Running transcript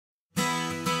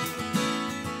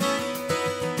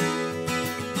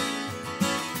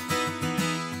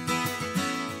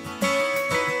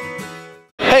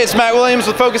Hey, it's Matt Williams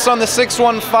with Focus on the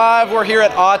 615. We're here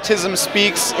at Autism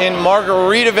Speaks in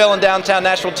Margaritaville in downtown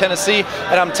Nashville, Tennessee,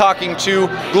 and I'm talking to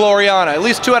Gloriana. At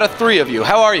least 2 out of 3 of you.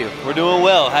 How are you? We're doing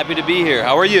well. Happy to be here.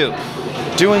 How are you?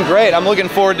 Doing great. I'm looking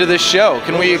forward to this show.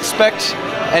 Can we expect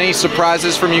any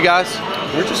surprises from you guys?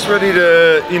 We're just ready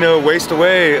to, waste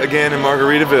away again in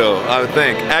Margaritaville, I would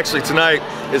think. Actually, tonight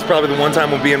is probably the one time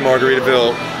we'll be in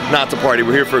Margaritaville not to party.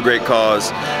 We're here for a great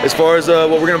cause. As far as what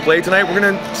we're gonna play tonight, we're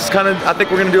gonna just I think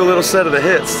we're gonna do a little set of the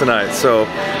hits tonight. So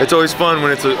it's always fun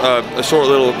when it's a short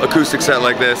little acoustic set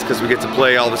like this, because we get to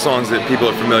play all the songs that people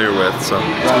are familiar with. So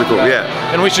it's gonna be cool,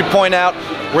 yeah. And we should point out,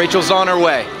 Rachel's on her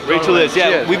way. Rachel is,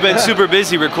 yeah. We've been super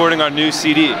busy recording our new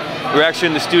CD. We're actually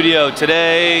in the studio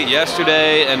today,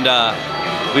 yesterday, and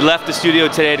we left the studio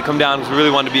today to come down because we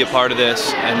really wanted to be a part of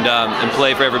this and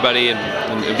play for everybody and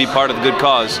be part of the good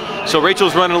cause. So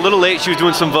Rachel's running a little late. She was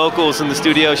doing some vocals in the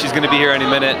studio. She's going to be here any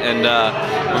minute, and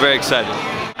we're very excited.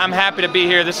 I'm happy to be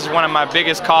here. This is one of my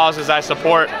biggest causes I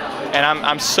support, and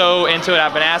I'm so into it.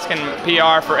 I've been asking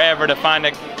PR forever to find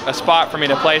a spot for me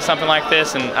to play something like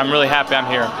this, and I'm really happy I'm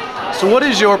here. So what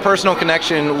is your personal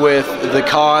connection with the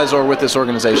cause or with this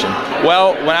organization?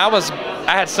 Well, when I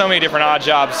had so many different odd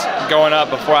jobs going up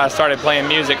before I started playing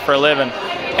music for a living,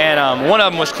 and one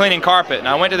of them was cleaning carpet. And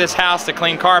I went to this house to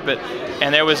clean carpet,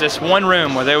 and there was this one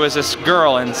room where there was this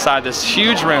girl inside this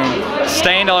huge room,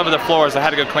 stained all over the floors. I had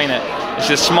to go clean it. It's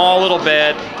this small little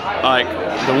bed, like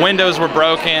the windows were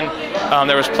broken,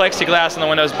 there was plexiglass in the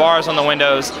windows, bars on the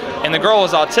windows, and the girl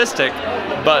was autistic,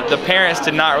 but the parents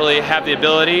did not really have the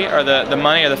ability or the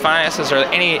money or the finances or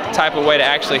any type of way to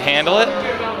actually handle it.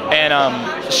 And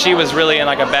she was really in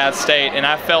like a bad state, and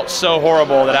I felt so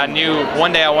horrible that I knew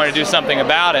one day I wanted to do something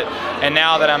about it. And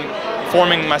now that I'm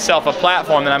forming myself a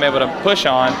platform that I'm able to push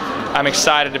on, I'm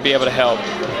excited to be able to help.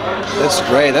 That's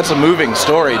great. That's a moving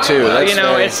story too.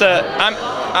 That's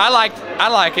I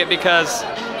like it because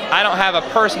I don't have a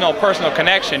personal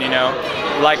connection.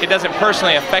 Like it doesn't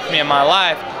personally affect me in my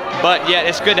life, but yet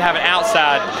it's good to have an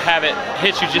outside have it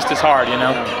hit you just as hard.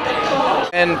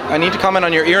 And I need to comment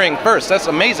on your earring first. That's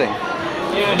amazing.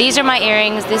 These are my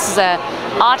earrings. This is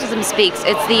Autism Speaks.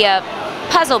 It's the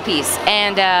puzzle piece,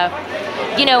 and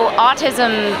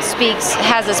Autism Speaks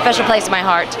has a special place in my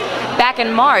heart. Back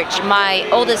in March, my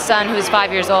oldest son, who's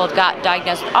 5 years old, got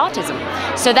diagnosed with autism.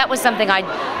 So that was something I,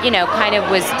 kind of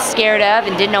was scared of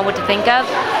and didn't know what to think of.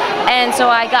 And so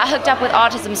I got hooked up with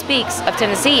Autism Speaks of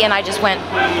Tennessee, and I just went,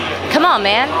 come on,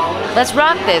 man, let's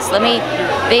rock this.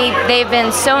 They've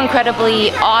been so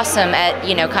incredibly awesome at,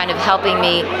 kind of helping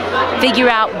me figure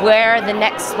out what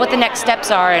the next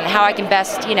steps are and how I can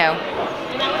best,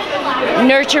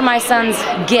 nurture my son's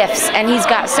gifts, and he's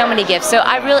got so many gifts. So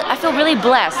I feel really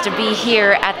blessed to be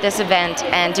here at this event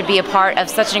and to be a part of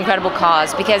such an incredible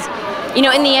cause, because, in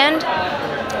the end,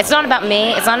 it's not about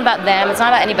me, it's not about them, it's not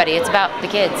about anybody, it's about the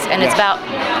kids, and it's about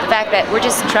the fact that we're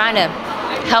just trying to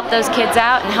help those kids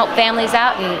out and help families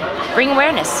out and bring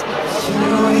awareness. 2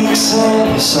 weeks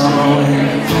in the summer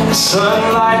wind, the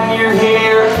sunlight in your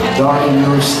hair, dark in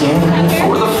your skin.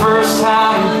 For the first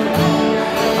time,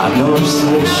 I noticed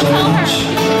the change.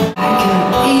 I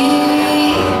can be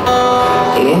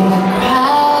in the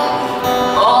crowd,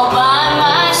 all by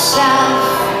myself,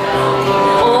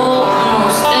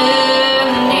 almost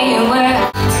anywhere.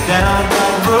 Down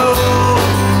that road,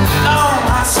 on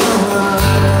my summer,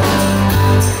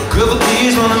 couple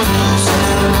days when I'm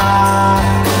losing my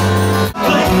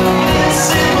playing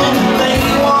simple, lay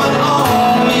one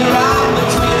on me right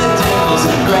between the tables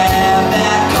and grab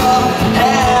that cup,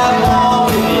 have one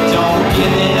with me, don't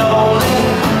give it only,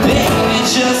 baby,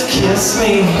 just kiss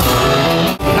me.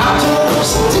 I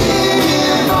just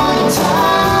did my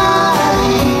time,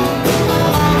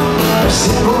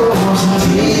 simple wasn't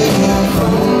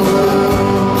different world,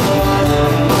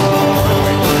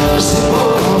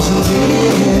 simple wasn't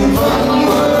different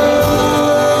world.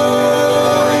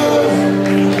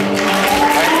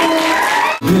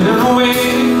 Been away,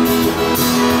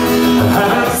 I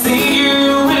haven't seen you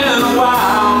in a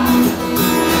while.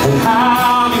 And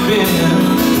how you been?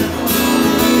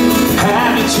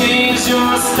 Have you changed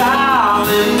your style?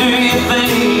 And do you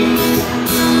think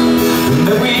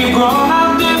that we've grown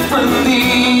up differently?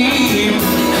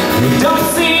 You don't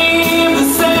seem the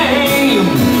same.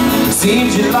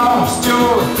 Seems you lost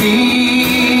your feet.